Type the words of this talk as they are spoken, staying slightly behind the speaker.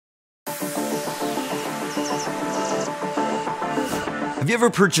Have you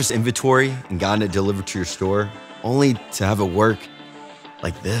ever purchased inventory and gotten it delivered to your store, only to have it work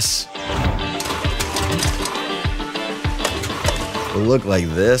like this? Or look like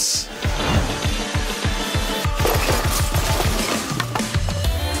this?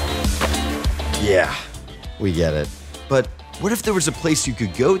 Yeah, we get it. But what if there was a place you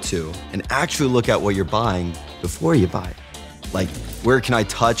could go to and actually look at what you're buying before you buy? Like, where can I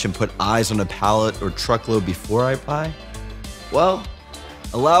touch and put eyes on a pallet or truckload before I buy? Well,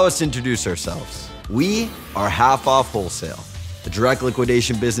 allow us to introduce ourselves. We are Half Off Wholesale, a direct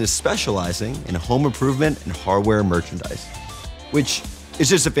liquidation business specializing in home improvement and hardware merchandise, which is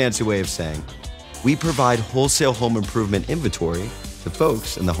just a fancy way of saying we provide wholesale home improvement inventory to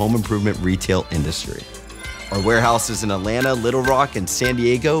folks in the home improvement retail industry. Our warehouses in Atlanta, Little Rock, and San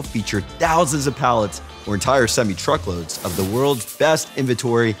Diego feature thousands of pallets or entire semi-truckloads of the world's best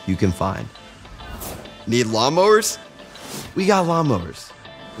inventory you can find. Need lawnmowers? We got lawnmowers.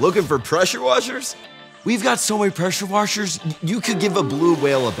 Looking for pressure washers? We've got so many pressure washers, you could give a blue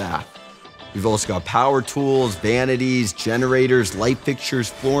whale a bath. We've also got power tools, vanities, generators, light fixtures,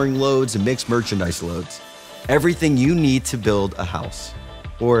 flooring loads, and mixed merchandise loads. Everything you need to build a house.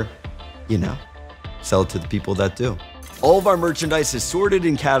 Or, sell it to the people that do. All of our merchandise is sorted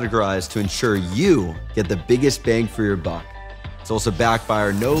and categorized to ensure you get the biggest bang for your buck. It's also backed by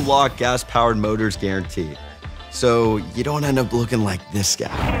our no-lock gas-powered motors guarantee, so you don't end up looking like this guy.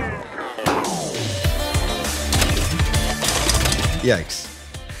 Yikes.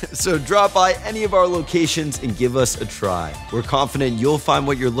 So drop by any of our locations and give us a try. We're confident you'll find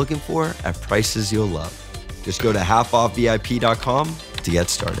what you're looking for at prices you'll love. Just go to halfoffvip.com to get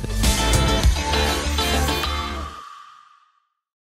started.